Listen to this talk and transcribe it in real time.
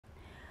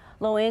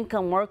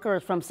Low-income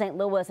workers from St.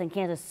 Louis and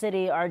Kansas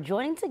City are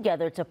joining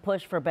together to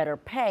push for better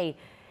pay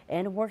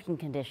and working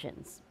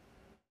conditions.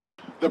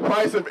 The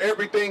price of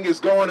everything is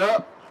going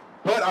up,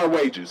 but our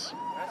wages.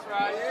 That's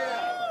right.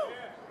 Yeah.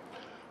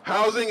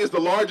 Housing is the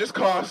largest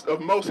cost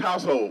of most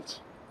households.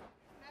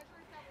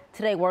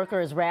 Today,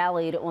 workers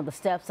rallied on the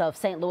steps of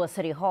St. Louis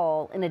City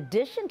Hall. In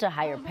addition to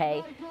higher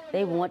pay,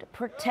 they want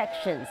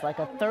protections like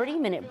a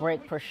 30-minute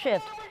break per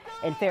shift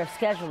and fair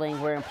scheduling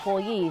where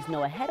employees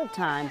know ahead of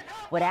time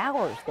what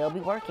hours they'll be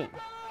working.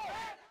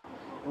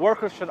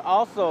 Workers should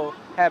also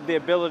have the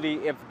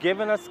ability, if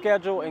given a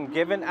schedule and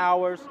given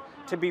hours,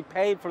 to be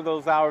paid for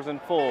those hours in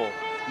full,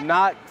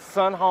 not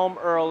sent home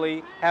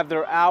early, have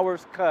their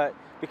hours cut,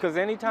 because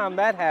anytime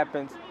that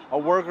happens, a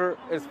worker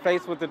is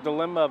faced with the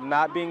dilemma of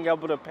not being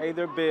able to pay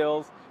their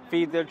bills,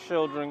 feed their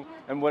children,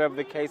 and whatever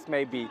the case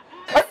may be.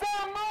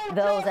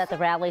 Those at the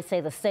rally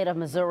say the state of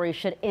Missouri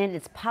should end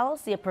its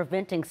policy of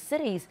preventing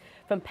cities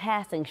from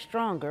passing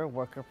stronger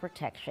worker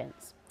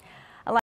protections.